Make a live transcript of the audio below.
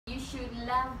should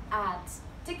love art.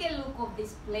 Take a look of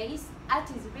this place. Art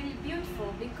is really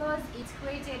beautiful because it's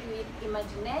created with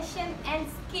imagination and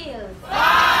skills.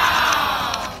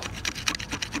 Wow!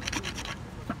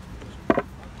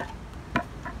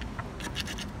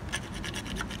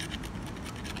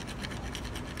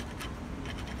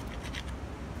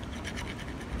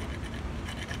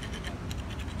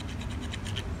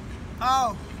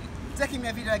 Oh, taking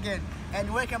my video again,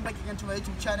 and welcome back again to my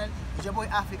YouTube channel. It's your boy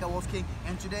Africa Wolf King,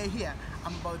 and today here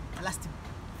I'm about last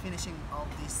finishing of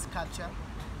this sculpture,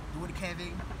 the wood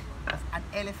carving of an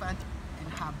elephant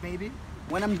and her baby.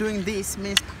 When I'm doing this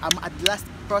means I'm at the last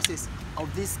process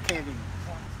of this carving.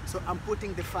 So I'm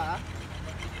putting the fur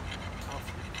of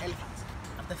elephants.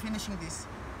 After finishing this,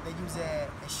 they use a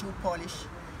shoe polish.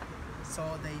 So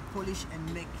they polish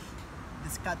and make the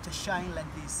sculpture shine like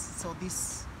this. So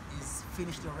this is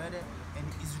finished already and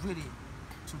is ready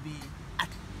to be at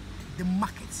the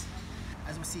market.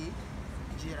 As we see,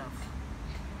 giraffe,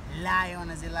 lion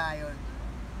as a lion,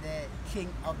 the king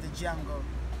of the jungle,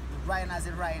 the rhino as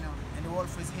a rhino, and the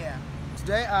wolf is here.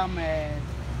 Today I'm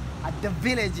at the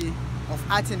village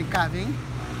of art and carving.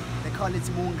 They call it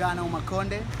Muungano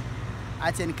Makonde,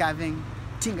 art and carving,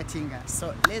 Tinga Tinga.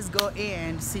 So let's go in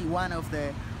and see one of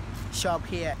the shop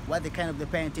here, what the kind of the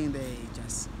painting they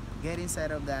just get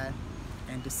inside of that,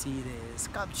 and to see the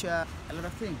sculpture, a lot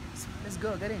of things. Let's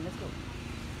go, get in, let's go.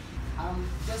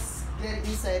 Just get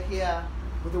inside here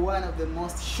with one of the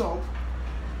most shop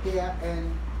here,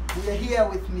 and we are here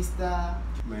with Mr.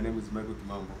 My name is Michael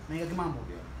Kimambo. Michael Kimambo.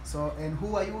 Yeah. So, and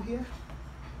who are you here?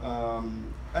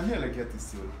 I'm here like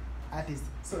artist. Artist.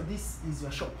 So this is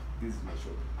your shop? This is my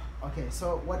shop. Okay,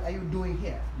 so what are you doing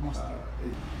here mostly?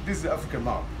 This is the African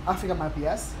map. African map,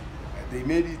 yes. They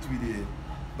made it with a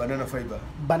banana fiber.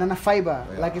 Banana fiber,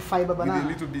 Yeah. like a fiber banana.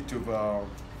 With a little bit of.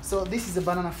 So this is a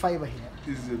banana fiber here.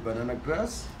 This is a banana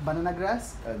grass. Banana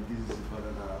grass. And this is a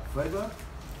banana fiber.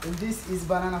 And this is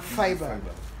banana fiber.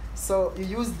 So you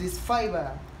use this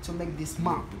fiber to make this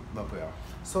map. Map, yeah.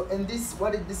 So and this,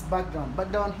 what is this background?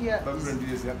 Background here Background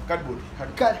is cardboard.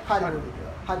 Hardboard.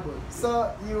 Yeah. Hardboard.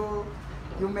 So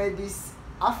you made this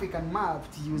African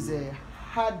map to use a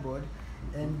hardboard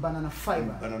and banana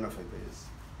fiber. Banana fiber, yes.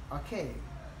 Okay.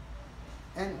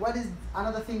 And what is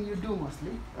another thing you do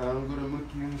mostly? I'm gonna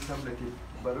make you some like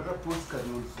a banana postcard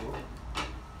also.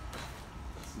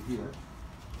 See here.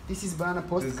 This is banana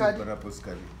postcard. This is banana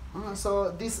postcard.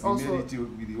 So this We also made it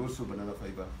with also banana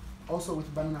fiber. Also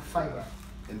with banana fiber.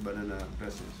 And banana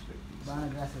grasses like this. Banana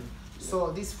grasses.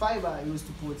 So this fiber I used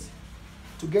to put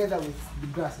together with the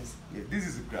grasses. Yeah, this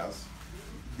is grass.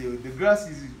 The grass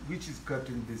is which is cut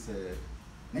in this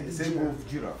same of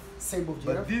giraffe. Same of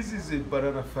giraffe. But this is a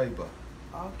banana fiber.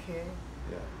 Okay.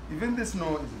 Yeah. Even the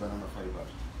snow is banana fiber.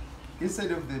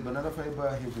 Inside of the banana fiber,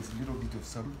 I have this little bit of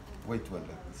some white one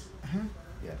like this.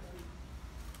 Yeah.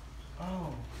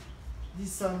 Oh, this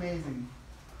is so amazing.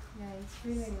 Yeah, it's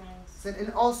really nice. So,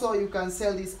 and also you can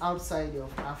sell this outside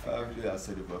of Africa. Yeah,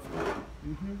 outside of Africa.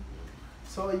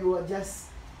 So you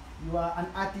are an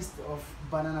artist of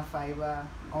banana fiber,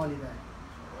 only that.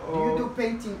 Do you do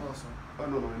painting also? Oh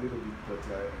no, a little bit, but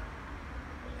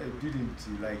I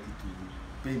didn't like to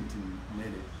paint in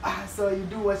many. So you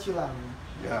do what you love.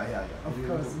 Yeah. Of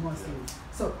course, mostly. Yeah.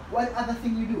 So what other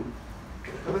thing you do?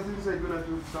 Other things I'm gonna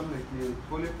do some like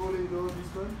pole, you know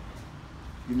this one?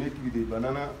 We make with the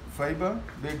banana fiber.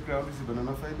 Background is a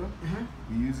banana fiber.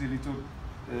 We use a little.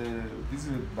 This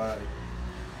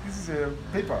is a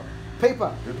paper.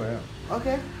 Paper. Paper, yeah.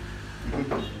 Okay. You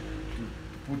go to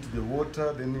put the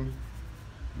water, then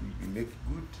we make it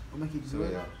good. Make it so,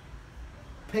 good. Yeah.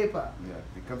 Paper. Yeah,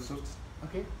 become soft.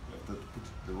 Okay. After to put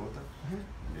the water, and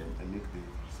then I make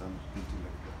some painting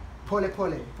like that.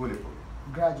 Pole.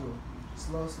 Gradual.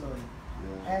 Slowly.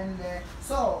 Yeah. And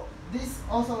so this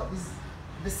also is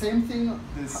the same thing.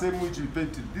 The same which we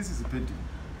painted. This is a painting.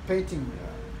 Painting.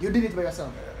 Yeah. You did it by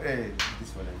yourself.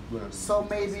 This one I'm gonna do. So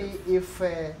maybe if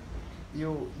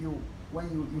when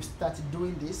you started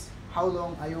doing this, how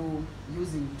long are you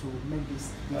using to make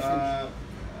this? I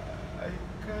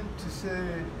can't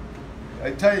say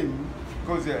a time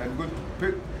because I'm going to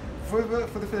pick for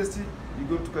the first thing. You're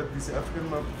going to cut this African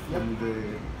map from the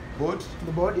board.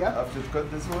 The board, yeah. After to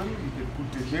cut this one, you can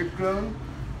put the background.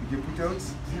 You can put out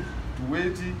to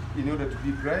wait in order to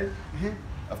be dry.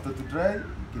 After to dry,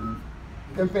 you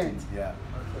can paint. Yeah.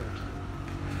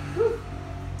 Okay.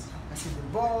 I see the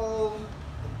bowl,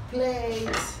 the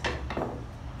plate.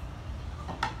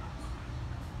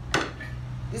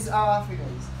 This is how Africa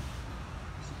is.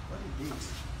 What is this?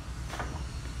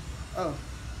 Oh,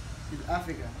 it's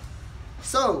Africa.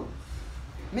 So,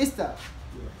 Mister,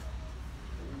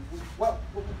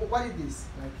 what is this?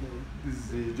 Like This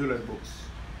is a jewelry box.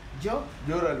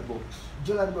 Jewelry box.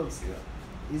 Jewelry box.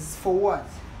 Yeah. Is for what?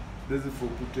 This is for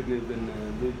putting even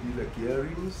maybe like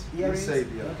earrings, Earrings? inside.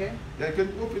 Yeah. Okay. Yeah, I can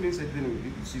open inside. Then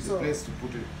you see the place to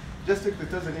put it. Just take the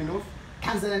Tanzanian off.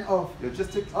 Tanzanian off. Yeah,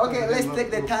 just take. Okay, let's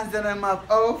take the Tanzanian map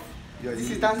off. Yeah, this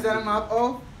is Tanzanian map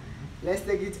off. Let's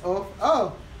take it off.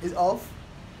 Oh, it's off.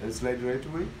 And slide right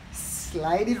away.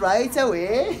 Slide it right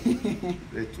away.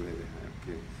 Right away.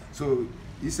 Okay. So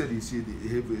he said you see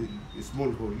they have a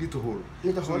small hole, little hole.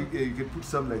 Little so hole. You can put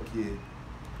some like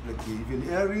even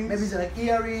earrings. Maybe it's like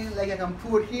earring, like I can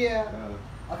put here.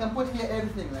 Uh, I can put here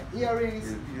everything, like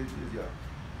earrings. Yeah.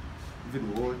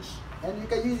 Even watch. And you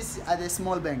can use this at a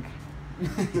small bank.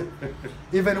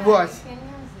 Even watch. You can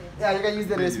use it. Yeah, you can use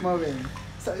that at a small bank.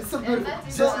 So it's so And beautiful. that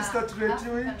is So, Just start right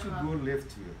away to African go map.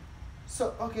 left way.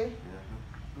 so okay,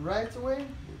 Yeah. right away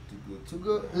To to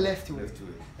go left way. Left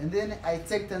way. And then I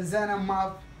take Tanzania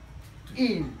map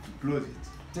in To close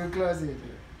it. to close it.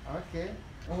 Okay.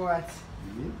 What?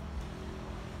 Mhm.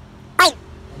 I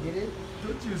get it?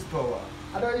 Don't use power.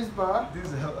 I don't use power.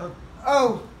 This is how.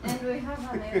 Oh, And we have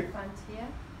an elephant here.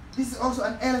 this is also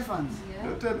an elephant. Yeah.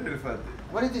 Don't tell elephant.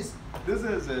 What is this? This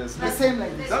is a The snake. same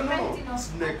like this. There's No, plenty of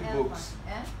snake elephant, box.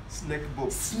 eh? Snake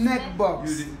box. Snake box.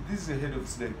 This is a head of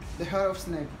snake. The head of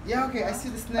snake. Yeah, okay, I see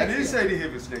the snake. And here. inside you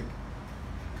have a snake.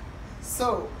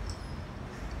 So,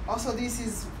 also this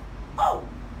is. Oh,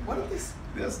 what is this?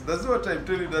 Yes, that's what I'm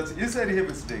telling you. That inside you have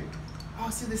a snake. Oh,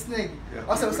 see the snake. Yeah.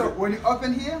 Also, so when you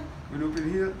open here, When you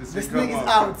open here, the the snake, snake is come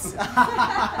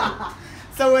out.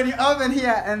 So when you open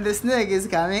here and the snake is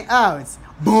coming out,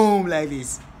 boom, like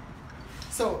this.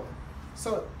 So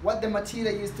what the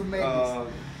material used to make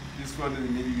This one is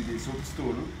maybe with a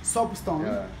soapstone. this? Soapstone.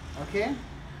 Yeah. Okay.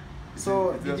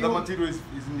 So the material is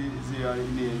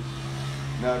in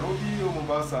Nairobi or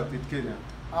Mombasa in Kenya.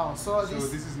 Oh, so So this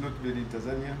this is not made in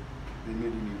Tanzania. They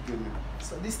made it in Kenya.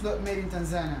 so this is not made in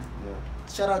Tanzania. Yeah.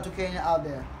 Shout out to Kenya out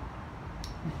there.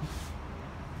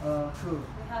 Cool.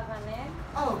 We have an egg.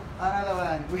 Oh, another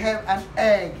one. We have an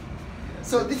egg. Yeah,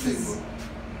 So that's this is symbol.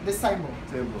 the symbol.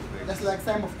 Symbol of egg. That's like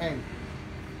symbol of egg.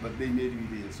 But they made it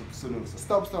with a soapstone also.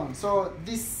 Soapstone. So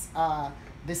this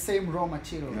the same raw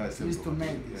material Yeah, same used to raw make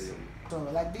material. this. Yeah. So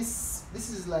like this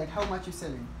is like how much you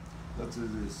selling? That is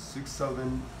a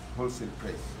 6,000 wholesale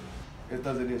price.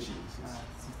 8,000 shillings. Yes.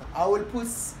 I will put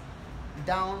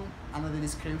down another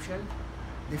description,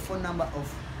 the phone number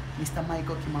of Mr.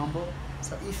 Michael Kimambo.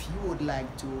 So if you would like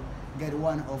to get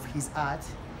one of his art,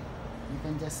 you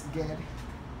can just get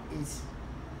it.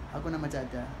 Hakuna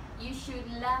Matata. You should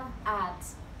love art.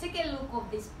 Take a look of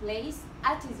this place.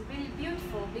 Art is really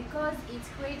beautiful because it's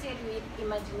created with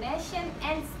imagination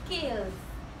and skills.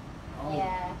 Oh.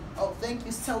 Yeah. Oh, thank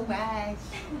you so much.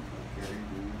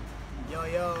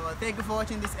 Yo, thank you for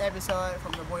watching this episode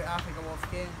from the boy Africa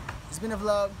Wolf King. It's been a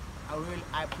vlog.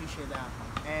 I appreciate that.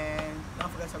 And don't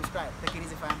forget to subscribe. Take it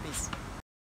easy, fam. Peace.